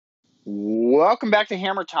Welcome back to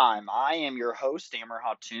Hammer Time. I am your host, Amr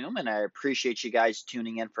Hatoum, and I appreciate you guys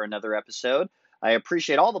tuning in for another episode. I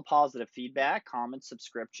appreciate all the positive feedback, comments,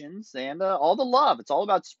 subscriptions, and all the love. It's all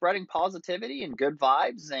about spreading positivity and good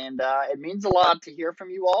vibes, and it means a lot to hear from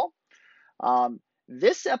you all.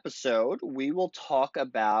 This episode, we will talk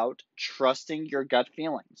about trusting your gut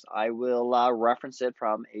feelings. I will reference it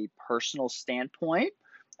from a personal standpoint,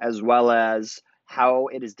 as well as how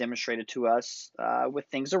it is demonstrated to us with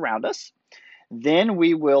things around us. Then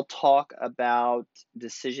we will talk about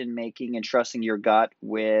decision making and trusting your gut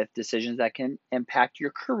with decisions that can impact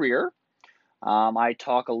your career. I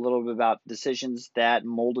talk a little bit about decisions that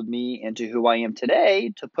molded me into who I am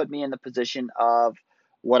today to put me in the position of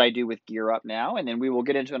what I do with Gear Up now. And then we will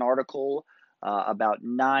get into an article about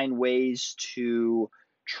 9 ways to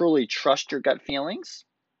truly trust your gut feelings.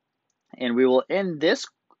 And we will end this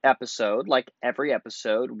episode, like every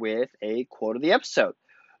episode, with a quote of the episode.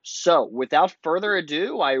 So, without further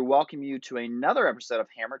ado, I welcome you to another episode of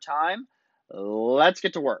Hammer Time. Let's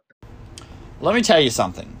get to work. Let me tell you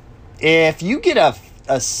something. If you get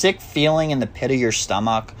a sick feeling in the pit of your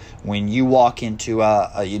stomach when you walk into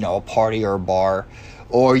a party or a bar,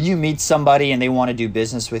 or you meet somebody and they want to do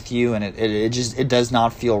business with you and it does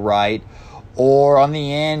not feel right, or on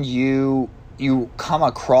the end you come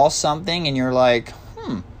across something and you're like,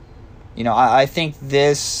 I think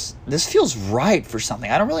this feels right for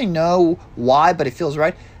something. I don't really know why, but it feels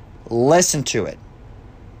right. Listen to it.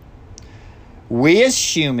 We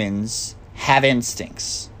as humans have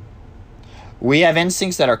instincts. We have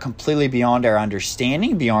instincts that are completely beyond our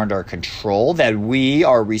understanding, beyond our control, that we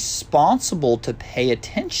are responsible to pay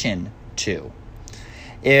attention to.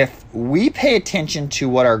 If we pay attention to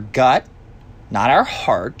what our gut, not our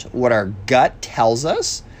heart, what our gut tells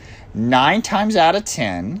us, 9 times out of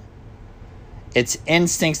 10, it's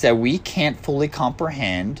instincts that we can't fully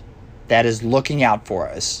comprehend that is looking out for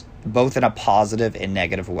us, both in a positive and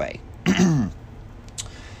negative way.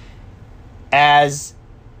 As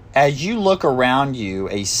you look around you,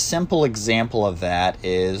 a simple example of that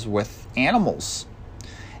is with animals.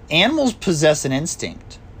 Animals possess an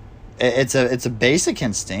instinct. It's a basic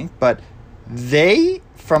instinct, but they,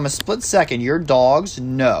 from a split second, your dogs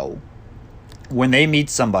know when they meet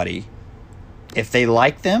somebody, if they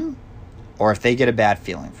like them or if they get a bad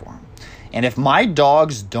feeling for them. And if my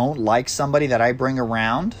dogs don't like somebody that I bring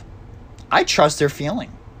around, I trust their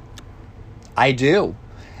feeling. I do.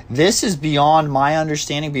 This is beyond my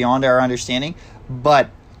understanding, beyond our understanding, but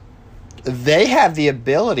they have the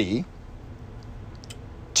ability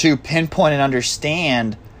to pinpoint and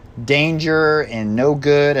understand danger and no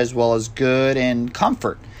good, as well as good and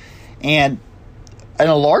comfort. And in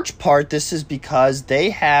a large part, this is because they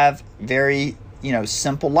have very,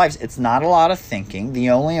 simple lives. It's not a lot of thinking. The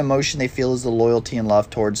only emotion they feel is the loyalty and love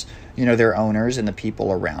towards, their owners and the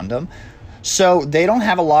people around them. So they don't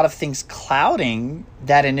have a lot of things clouding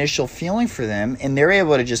that initial feeling for them, and they're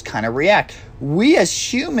able to just kind of react. We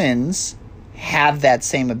as humans have that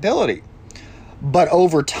same ability. But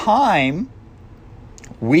over time,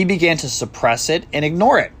 we begin to suppress it and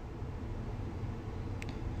ignore it.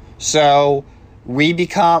 So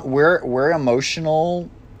we're emotional.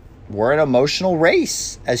 We're an emotional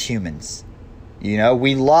race as humans.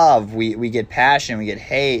 We love, we get passion, we get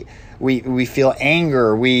hate, we feel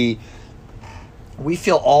anger, we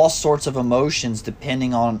feel all sorts of emotions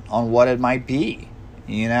depending on what it might be,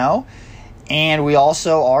 And we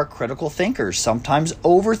also are critical thinkers, sometimes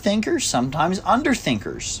overthinkers, sometimes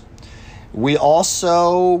underthinkers. We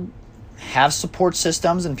also have support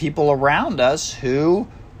systems and people around us who,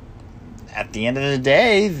 at the end of the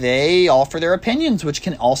day, they offer their opinions, which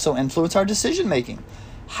can also influence our decision making.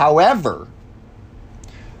 However,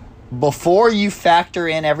 before you factor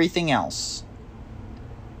in everything else,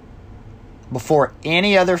 before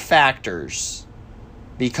any other factors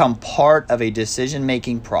become part of a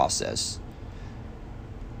decision-making process,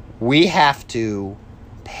 we have to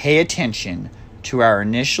pay attention to our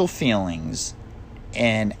initial feelings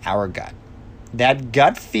and our gut. That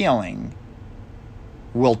gut feeling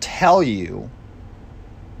will tell you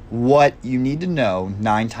what you need to know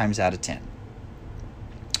 9 times out of 10.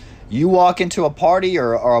 You walk into a party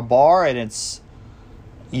or a bar and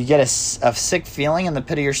you get a sick feeling in the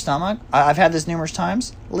pit of your stomach. I've had this numerous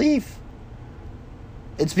times. Leave.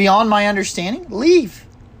 It's beyond my understanding. Leave.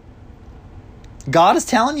 God is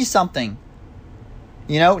telling you something.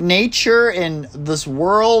 Nature and this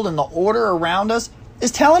world and the order around us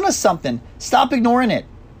is telling us something. Stop ignoring it.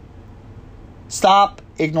 Stop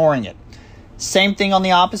ignoring it. Same thing on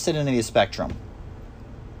the opposite end of the spectrum.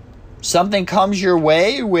 Something comes your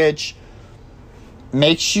way which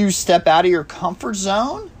makes you step out of your comfort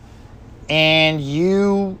zone, and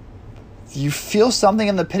you feel something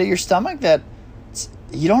in the pit of your stomach that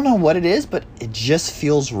you don't know what it is, but it just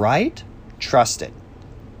feels right, trust it.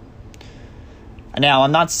 Now,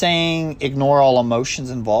 I'm not saying ignore all emotions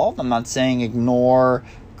involved. I'm not saying ignore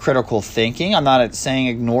critical thinking. I'm not saying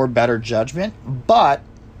ignore better judgment, but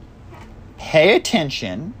pay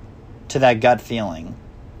attention to that gut feeling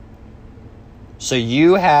so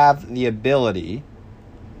you have the ability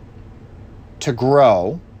to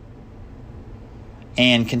grow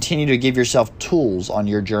and continue to give yourself tools on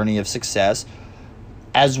your journey of success,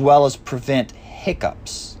 as well as prevent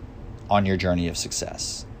hiccups on your journey of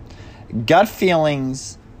success. Gut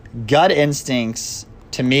feelings, gut instincts,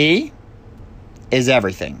 to me, is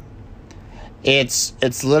everything.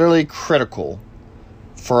 It's literally critical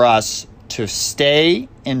for us to stay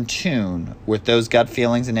in tune with those gut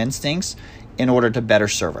feelings and instincts in order to better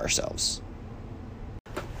serve ourselves.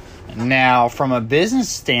 Now, from a business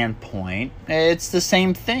standpoint, it's the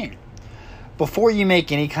same thing. Before you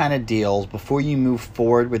make any kind of deals, before you move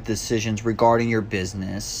forward with decisions regarding your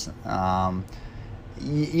business,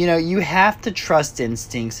 you have to trust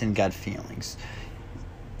instincts and gut feelings.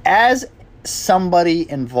 As somebody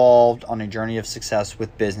involved on a journey of success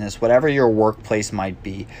with business, whatever your workplace might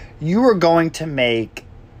be, you are going to make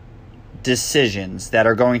decisions that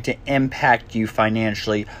are going to impact you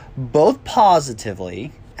financially, both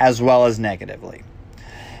positively as well as negatively.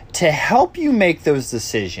 To help you make those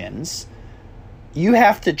decisions, you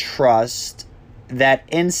have to trust that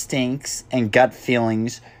instincts and gut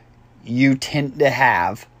feelings you tend to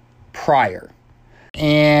have prior.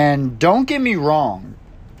 And don't get me wrong,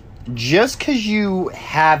 just because you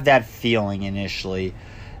have that feeling initially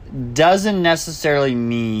doesn't necessarily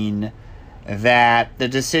mean that the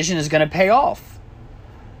decision is going to pay off.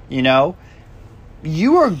 You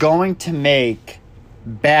are going to make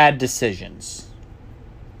bad decisions,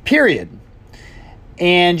 period.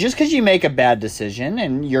 And just because you make a bad decision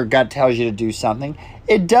and your gut tells you to do something,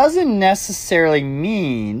 it doesn't necessarily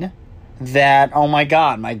mean that, oh my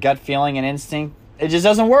God, my gut feeling and instinct, it just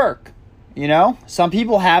doesn't work. Some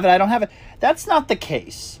people have it, I don't have it. That's not the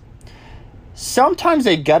case. Sometimes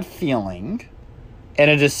a gut feeling and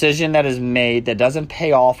a decision that is made that doesn't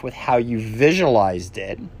pay off with how you visualized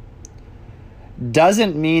it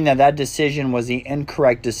doesn't mean that decision was the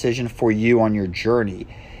incorrect decision for you on your journey.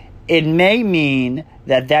 It may mean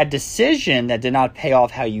that decision that did not pay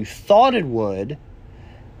off how you thought it would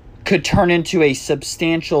could turn into a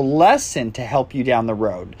substantial lesson to help you down the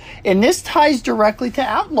road. And this ties directly to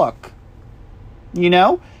outlook.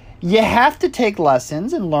 You have to take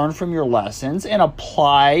lessons and learn from your lessons and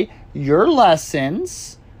apply your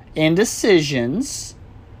lessons and decisions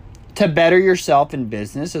to better yourself in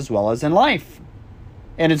business as well as in life.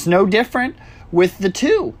 And it's no different with the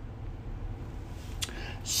two.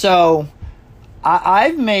 So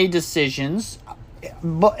I've made decisions,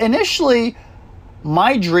 but initially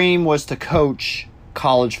my dream was to coach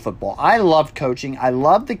college football. I loved coaching. I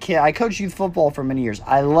loved the kid. I coached youth football for many years.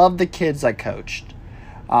 I love the kids I coached.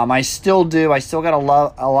 I still do. I still got a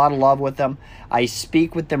lot of love with them. I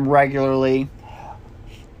speak with them regularly,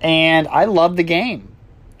 and I love the game.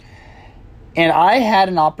 And I had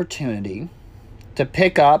an opportunity to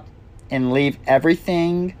pick up and leave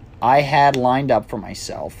everything I had lined up for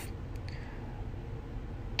myself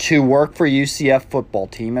to work for UCF football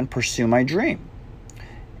team and pursue my dream.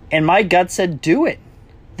 And my gut said, do it.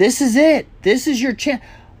 This is it. This is your chance.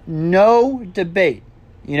 No debate.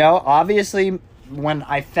 Obviously, when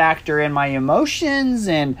I factor in my emotions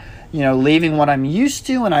and, leaving what I'm used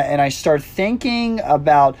to, and I start thinking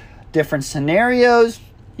about different scenarios,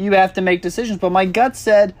 you have to make decisions. But my gut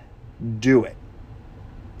said, do it.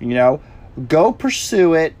 Go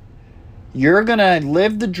pursue it. You're going to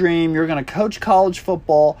live the dream. You're going to coach college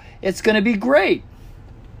football. It's going to be great.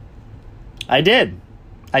 I did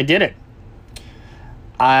it.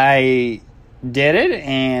 I did it,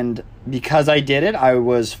 and because I did it, I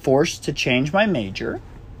was forced to change my major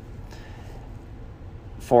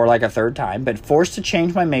for like a third time, but forced to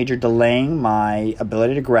change my major, delaying my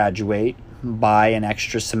ability to graduate by an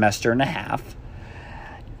extra semester and a half.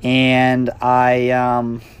 And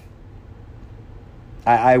I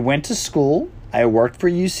went to school. I worked for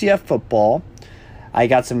UCF football. I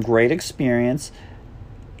got some great experience,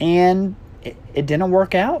 and it didn't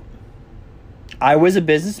work out. I was a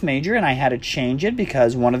business major, and I had to change it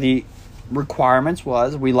because one of the requirements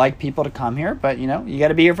was we like people to come here, but you got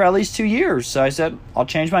to be here for at least 2 years. So I said, I'll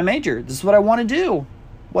change my major. This is what I want to do.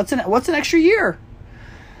 What's an extra year?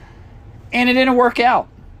 And it didn't work out.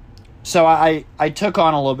 So I took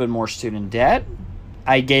on a little bit more student debt.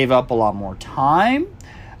 I gave up a lot more time.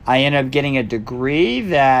 I ended up getting a degree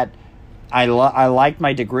that I liked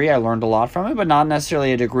my degree. I learned a lot from it, but not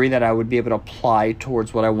necessarily a degree that I would be able to apply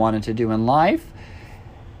towards what I wanted to do in life.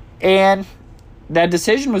 And that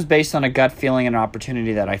decision was based on a gut feeling and an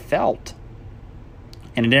opportunity that I felt.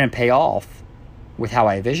 And it didn't pay off with how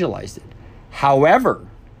I visualized it. However,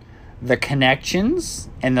 the connections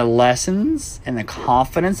and the lessons and the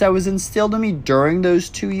confidence that was instilled in me during those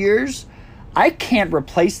 2 years, I can't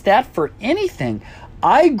replace that for anything.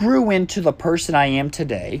 I grew into the person I am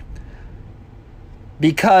today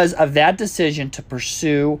because of that decision to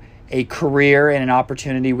pursue a career and an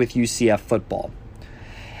opportunity with UCF football.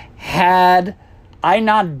 Had I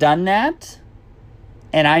not done that,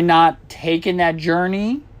 and I not taken that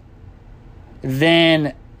journey,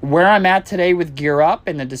 then where I'm at today with Gear Up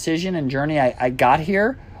and the decision and journey I got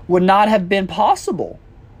here would not have been possible.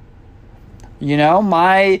 You know,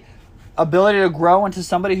 my ability to grow into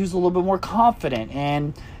somebody who's a little bit more confident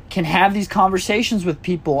and can have these conversations with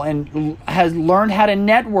people and has learned how to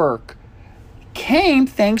network came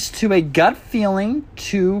thanks to a gut feeling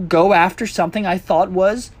to go after something I thought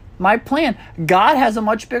was my plan. God has a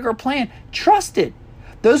much bigger plan. Trust it.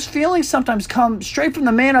 Those feelings sometimes come straight from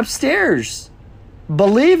the man upstairs.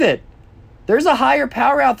 Believe it. There's a higher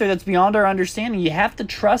power out there that's beyond our understanding. You have to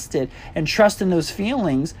trust it and trust in those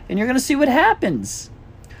feelings, and you're going to see what happens.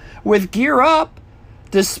 With Gear Up,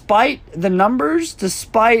 despite the numbers,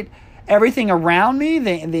 despite everything around me,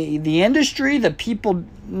 the industry, the people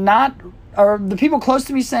the people close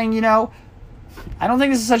to me saying, you know, I don't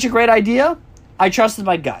think this is such a great idea, I trusted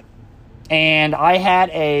my gut. And I had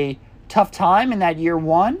a tough time in that year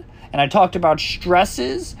one, and I talked about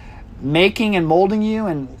stresses making and molding you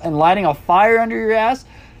and lighting a fire under your ass.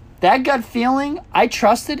 That gut feeling, I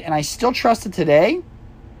trusted, and I still trust it today.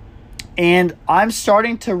 And I'm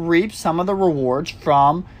starting to reap some of the rewards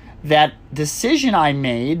from that decision I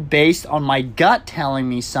made based on my gut telling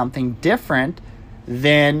me something different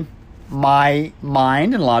than my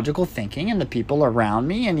mind and logical thinking and the people around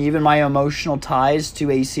me and even my emotional ties to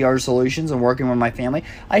ACR Solutions and working with my family.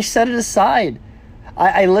 I set it aside.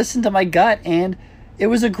 I listened to my gut, and it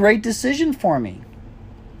was a great decision for me.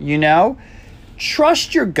 You know,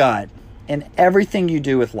 trust your gut in everything you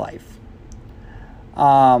do with life.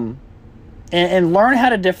 And learn how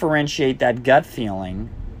to differentiate that gut feeling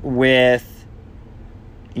with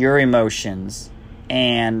your emotions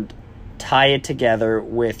and tie it together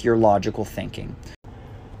with your logical thinking.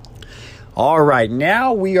 All right,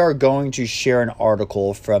 now we are going to share an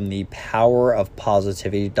article from the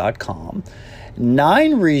powerofpositivity.com.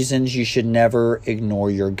 9 reasons you should never ignore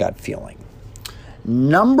your gut feeling.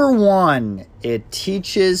 Number 1, it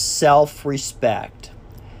teaches self-respect.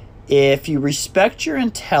 If you respect your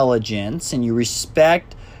intelligence and you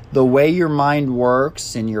respect the way your mind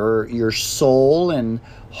works and your soul and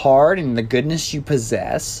heart and the goodness you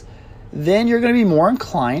possess, then you're going to be more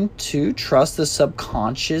inclined to trust the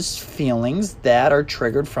subconscious feelings that are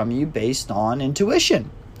triggered from you based on intuition.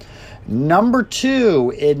 Number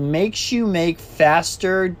 2, it makes you make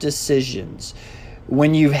faster decisions.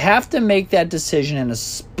 When you have to make that decision in a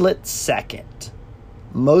split second,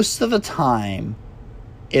 most of the time,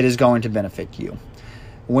 it is going to benefit you.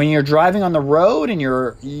 When you're driving on the road and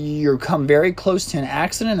you come very close to an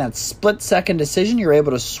accident, that split second decision, you're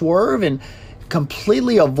able to swerve and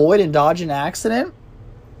completely avoid and dodge an accident.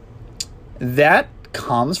 That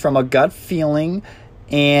comes from a gut feeling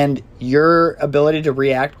and your ability to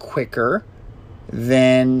react quicker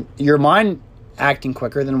than your mind acting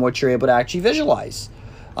quicker than what you're able to actually visualize.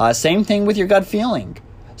 Same thing with your gut feeling.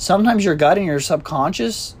 Sometimes your gut and your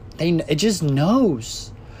subconscious, it just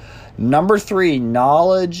knows. Number 3,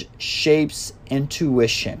 knowledge shapes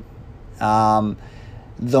intuition.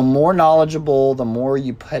 The more knowledgeable, the more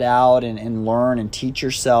you put out and learn and teach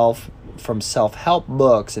yourself from self-help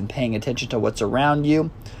books and paying attention to what's around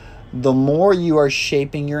you, the more you are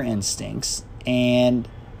shaping your instincts and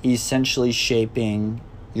essentially shaping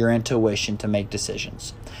your intuition to make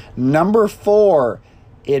decisions. Number 4,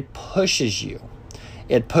 it pushes you.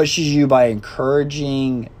 It pushes you by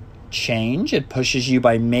encouraging change. It pushes you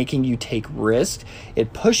by making you take risks.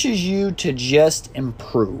 It pushes you to just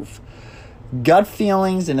improve. Gut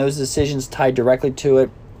feelings and those decisions tied directly to it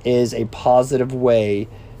is a positive way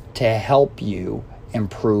to help you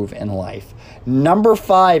improve in life. Number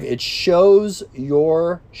 5, it shows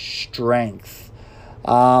your strength.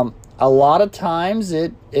 A lot of times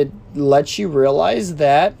it lets you realize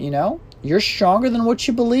that, you're stronger than what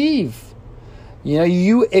you believe.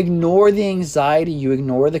 You ignore the anxiety, you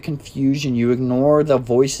ignore the confusion, you ignore the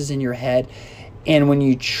voices in your head. And when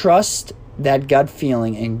you trust that gut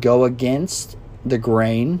feeling and go against the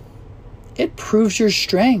grain, it proves your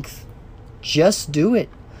strength. Just do it.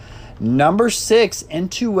 Number 6,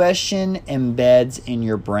 intuition embeds in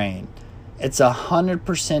your brain. It's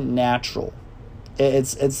 100% natural.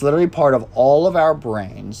 It's literally part of all of our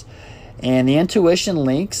brains. And the intuition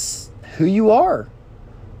links who you are.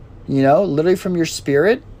 Literally from your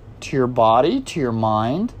spirit to your body to your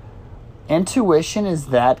mind. Intuition is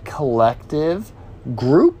that collective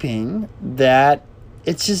grouping that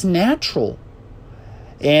it's just natural.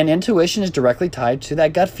 And intuition is directly tied to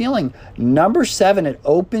that gut feeling. Number 7, it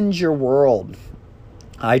opens your world.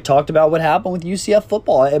 I talked about what happened with UCF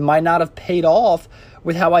football. It might not have paid off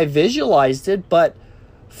with how I visualized it, but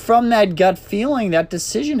from that gut feeling, that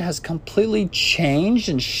decision has completely changed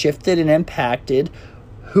and shifted and impacted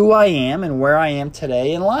who I am and where I am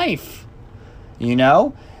today in life.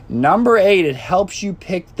 Number 8, it helps you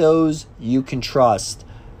pick those you can trust.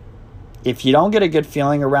 If you don't get a good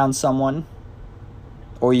feeling around someone,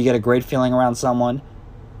 or you get a great feeling around someone,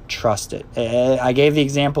 trust it. I gave the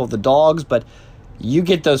example of the dogs, but you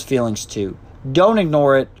get those feelings too. Don't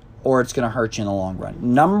ignore it, or it's going to hurt you in the long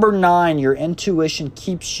run. Number 9, your intuition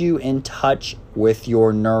keeps you in touch with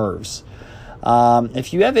your nerves.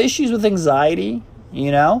 If you have issues with anxiety,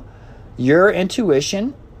 your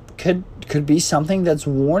intuition could be something that's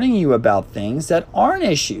warning you about things that aren't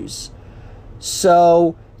issues.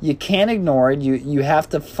 So you can't ignore it. You have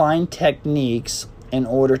to find techniques in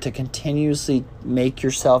order to continuously make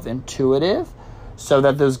yourself intuitive so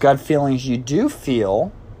that those gut feelings you do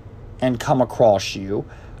feel and come across you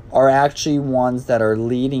are actually ones that are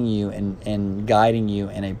leading you and guiding you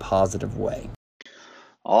in a positive way.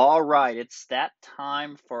 All right, it's that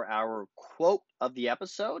time for our quote of the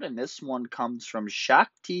episode, and this one comes from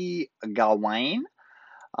Shakti Gawain.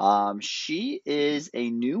 She is a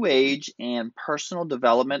new age and personal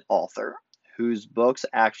development author whose books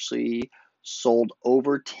actually sold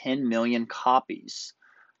over 10 million copies.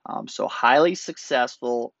 So highly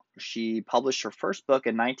successful. She published her first book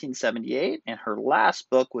in 1978, and her last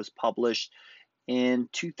book was published in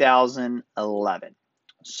 2011.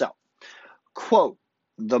 So, quote,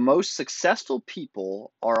 "The most successful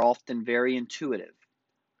people are often very intuitive.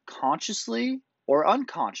 Consciously or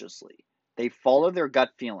unconsciously, they follow their gut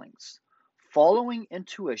feelings. Following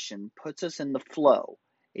intuition puts us in the flow,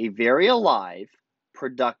 a very alive,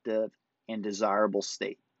 productive, and desirable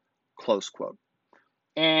state." Close quote.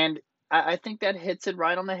 And I think that hits it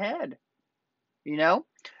right on the head. You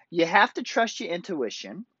have to trust your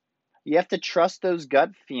intuition. You have to trust those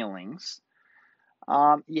gut feelings.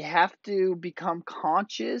 You have to become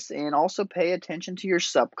conscious and also pay attention to your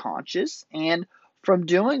subconscious. And from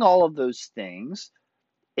doing all of those things,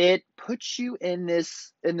 it puts you in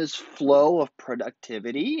this flow of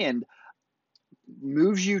productivity and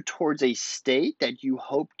moves you towards a state that you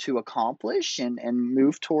hope to accomplish and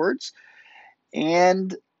move towards,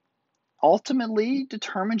 and ultimately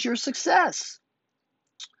determines your success.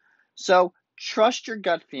 So trust your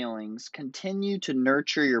gut feelings, continue to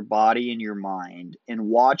nurture your body and your mind, and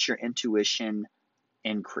watch your intuition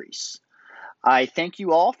increase. I thank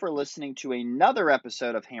you all for listening to another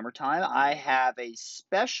episode of Hammer Time. I have a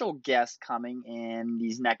special guest coming in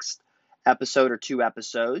these next episode or 2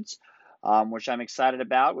 episodes, which I'm excited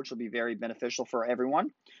about, which will be very beneficial for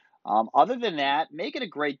everyone. Other than that, make it a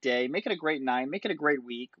great day, make it a great night, make it a great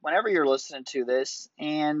week, whenever you're listening to this,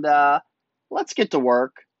 and let's get to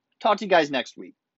work. Talk to you guys next week.